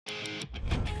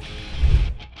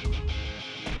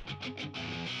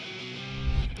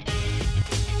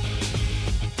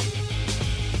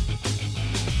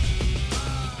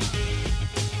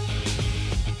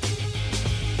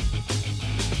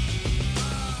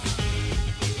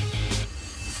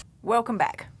Welcome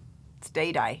back. It's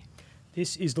D-Day.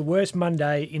 This is the worst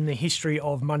Monday in the history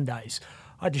of Mondays.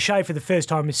 I had to shave for the first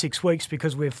time in 6 weeks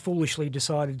because we've foolishly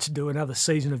decided to do another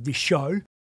season of this show.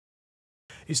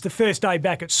 It's the first day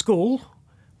back at school,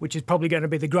 which is probably going to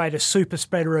be the greatest super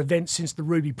spreader event since the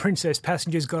Ruby Princess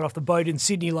passengers got off the boat in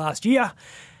Sydney last year.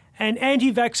 And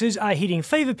anti-vaxxers are hitting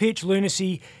fever pitch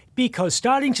lunacy because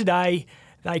starting today,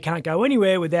 they can't go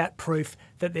anywhere without proof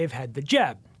that they've had the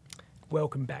jab.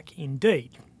 Welcome back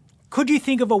indeed. Could you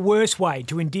think of a worse way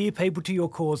to endear people to your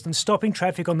cause than stopping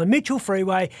traffic on the Mitchell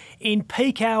Freeway in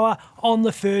peak hour on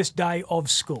the first day of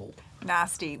school?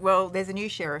 Nasty. Well, there's a new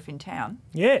sheriff in town.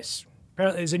 Yes.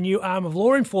 Apparently there's a new arm of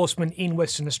law enforcement in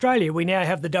Western Australia. We now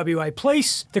have the WA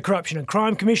Police, the Corruption and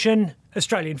Crime Commission,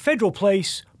 Australian Federal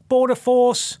Police, Border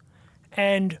Force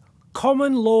and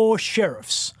common law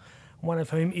sheriffs, one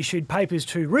of whom issued papers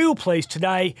to real police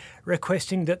today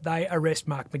requesting that they arrest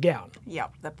Mark McGowan.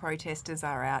 Yep, the protesters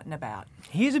are out and about.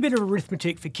 Here's a bit of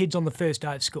arithmetic for kids on the first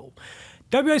day of school.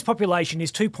 WA's population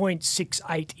is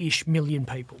 2.68-ish million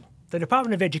people. The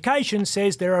Department of Education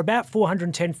says there are about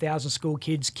 410,000 school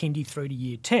kids kindy through to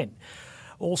year 10,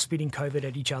 all spitting COVID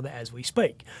at each other as we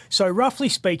speak. So roughly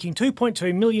speaking,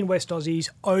 2.2 million West Aussies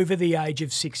over the age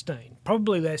of 16.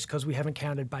 Probably less because we haven't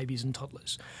counted babies and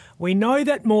toddlers. We know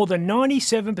that more than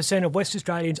 97% of West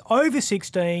Australians over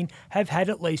 16 have had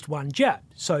at least one jab,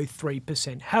 so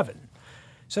 3% haven't.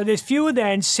 So there's fewer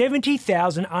than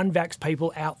 70,000 unvaxxed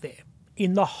people out there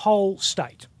in the whole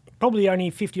state. Probably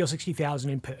only 50 or 60,000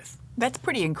 in Perth. That's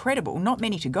pretty incredible. Not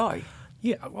many to go.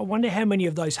 Yeah, I wonder how many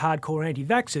of those hardcore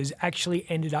anti-vaxxers actually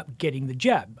ended up getting the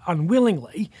jab,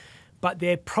 unwillingly, but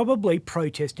they're probably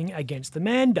protesting against the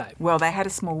mandate. Well, they had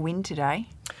a small win today.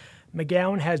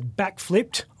 McGowan has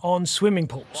backflipped on swimming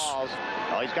pools. Oh,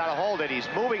 he's got to hold it. He's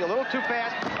moving a little too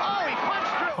fast. Oh, he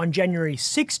punched through! On January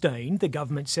 16, the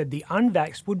government said the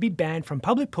unvaxxed would be banned from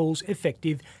public pools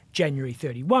effective January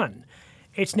 31.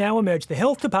 It's now emerged the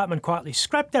Health Department quietly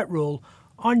scrapped that rule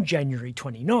on January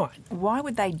 29. Why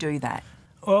would they do that?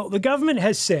 Well, the government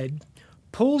has said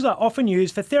pools are often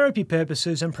used for therapy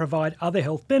purposes and provide other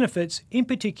health benefits, in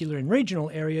particular in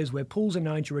regional areas where pools are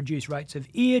known to reduce rates of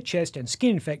ear, chest and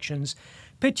skin infections,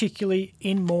 particularly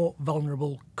in more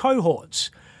vulnerable cohorts.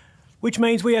 Which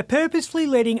means we are purposefully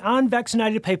letting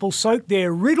unvaccinated people soak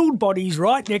their riddled bodies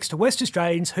right next to West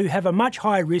Australians who have a much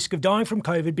higher risk of dying from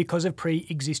COVID because of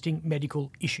pre-existing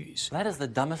medical issues. That is the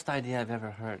dumbest idea I've ever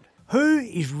heard. Who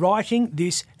is writing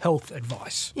this health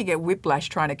advice? You get whiplash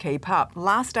trying to keep up.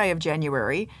 Last day of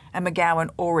January, and McGowan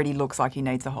already looks like he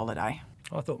needs a holiday.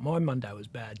 I thought my Monday was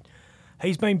bad.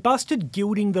 He's been busted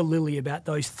gilding the lily about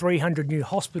those 300 new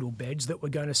hospital beds that were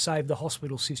going to save the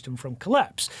hospital system from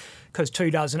collapse. Because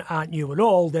 24 aren't new at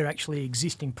all, they're actually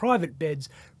existing private beds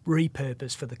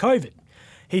repurposed for the COVID.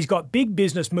 He's got big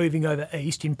business moving over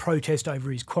east in protest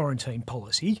over his quarantine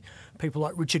policy. People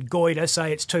like Richard Goyder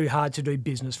say it's too hard to do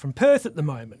business from Perth at the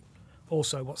moment.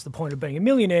 Also, what's the point of being a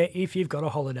millionaire if you've got a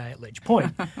holiday at Ledge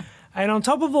Point? And on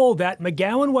top of all that,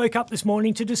 McGowan woke up this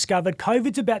morning to discover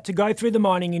COVID's about to go through the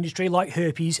mining industry like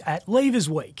herpes at Leavers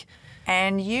Week.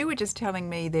 And you were just telling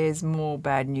me there's more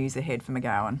bad news ahead for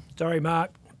McGowan. Sorry,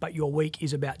 Mark, but your week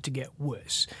is about to get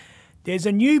worse. There's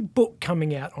a new book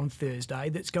coming out on Thursday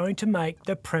that's going to make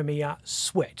the Premier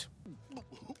sweat.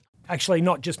 Actually,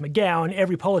 not just McGowan,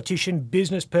 every politician,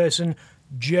 business person,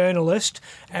 journalist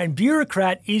and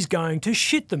bureaucrat is going to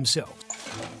shit themselves.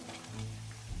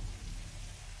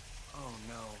 Oh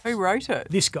no. Who wrote it?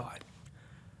 This guy.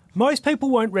 Most people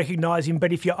won't recognise him,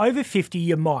 but if you're over 50,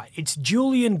 you might. It's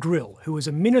Julian Grill, who was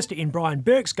a minister in Brian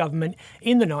Burke's government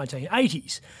in the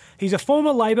 1980s. He's a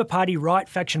former Labor Party right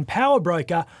faction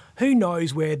powerbroker who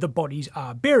knows where the bodies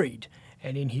are buried.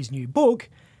 And in his new book,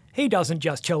 he doesn't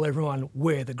just tell everyone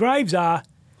where the graves are,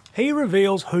 he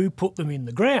reveals who put them in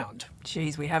the ground.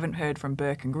 Geez, we haven't heard from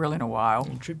Burke and Grill in a while.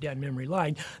 Trip down memory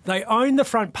lane. They owned the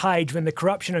front page when the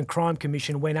Corruption and Crime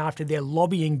Commission went after their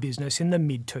lobbying business in the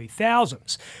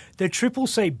mid-2000s. The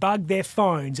CCC bugged their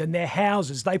phones and their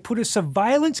houses. They put a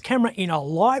surveillance camera in a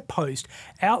light post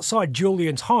outside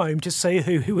Julian's home to see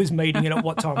who he was meeting and at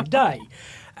what time of day.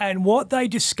 And what they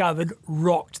discovered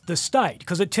rocked the state,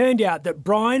 because it turned out that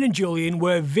Brian and Julian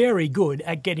were very good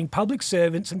at getting public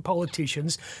servants and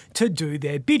politicians to do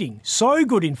their bidding. So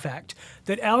good, in fact,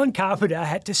 that Alan Carpenter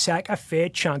had to sack a fair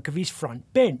chunk of his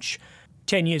front bench.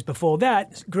 10 years before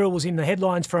that, Grill was in the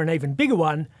headlines for an even bigger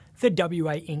one, the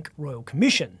WA Inc. Royal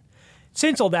Commission.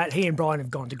 Since all that, he and Brian have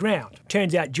gone to ground.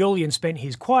 Turns out Julian spent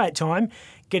his quiet time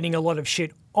getting a lot of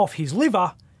shit off his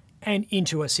liver and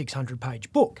into a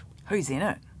 600-page book. Who's in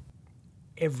it?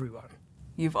 Everyone.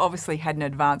 You've obviously had an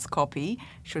advance copy.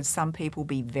 Should some people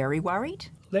be very worried?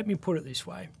 let me put it this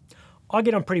way. I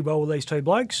get on pretty well with these two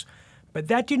blokes, but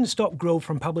that didn't stop Grill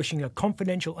from publishing a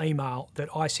confidential email that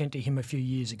I sent to him a few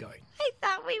years ago. I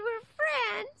thought we were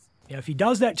friends. Now, if he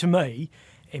does that to me,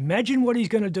 imagine what he's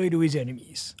going to do to his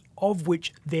enemies, of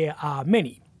which there are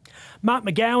many. Mark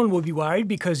McGowan will be worried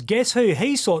because guess who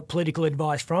he sought political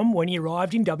advice from when he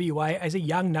arrived in WA as a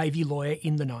young Navy lawyer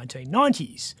in the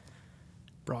 1990s?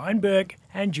 Brian Burke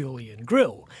and Julian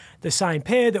Grill, the same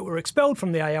pair that were expelled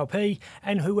from the ALP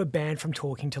and who were banned from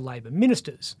talking to Labor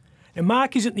ministers. Now,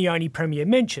 Mark isn't the only Premier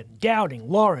mentioned. Dowding,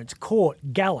 Lawrence, Court,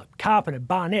 Gallop, Carpenter,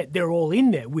 Barnett, they're all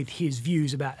in there with his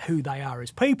views about who they are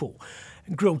as people.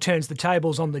 Grill turns the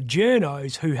tables on the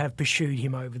journos who have pursued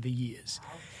him over the years.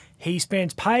 He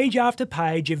spends page after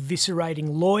page eviscerating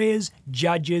lawyers,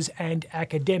 judges and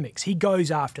academics. He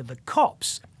goes after the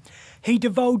cops. He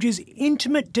divulges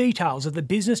intimate details of the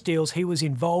business deals he was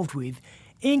involved with,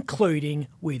 including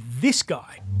with this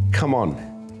guy. Come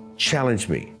on, challenge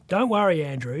me. Don't worry,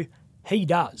 Andrew, he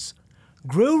does.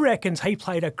 Grill reckons he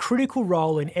played a critical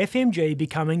role in FMG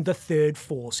becoming the third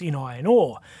force in iron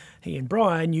ore. He and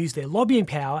Brian used their lobbying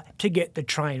power to get the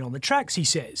train on the tracks, he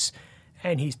says.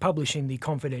 And he's publishing the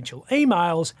confidential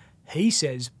emails, he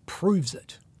says, proves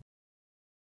it.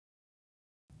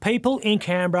 People in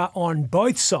Canberra on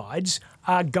both sides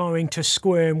are going to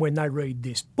squirm when they read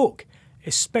this book,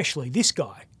 especially this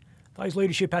guy. Those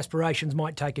leadership aspirations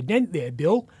might take a dent there,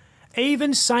 Bill.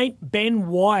 Even Saint Ben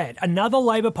Wyatt, another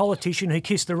Labor politician who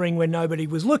kissed the ring when nobody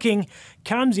was looking,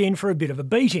 comes in for a bit of a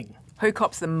beating. Who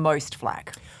cops the most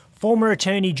flack? Former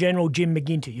Attorney General Jim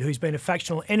McGinty, who's been a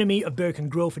factional enemy of Burke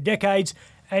and Grill for decades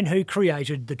and who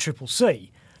created the CCC.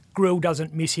 Grill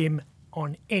doesn't miss him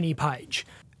on any page.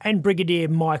 And Brigadier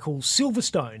Michael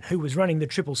Silverstone, who was running the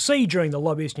CCC during the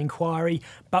lobbyist inquiry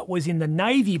but was in the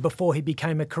Navy before he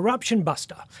became a corruption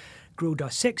buster. Grill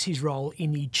dissects his role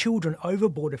in the Children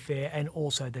Overboard affair and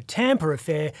also the Tampa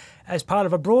affair as part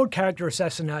of a broad character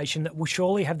assassination that will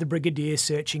surely have the Brigadier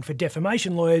searching for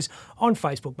defamation lawyers on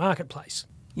Facebook Marketplace.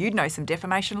 You'd know some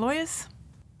defamation lawyers?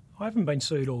 I haven't been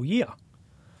sued all year.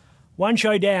 One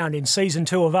show down in season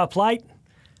 2 of Up Late,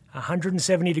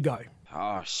 170 to go.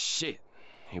 Oh shit,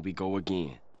 here we go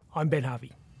again. I'm Ben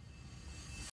Harvey.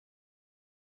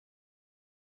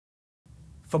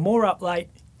 For more Up Late,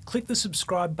 click the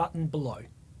subscribe button below.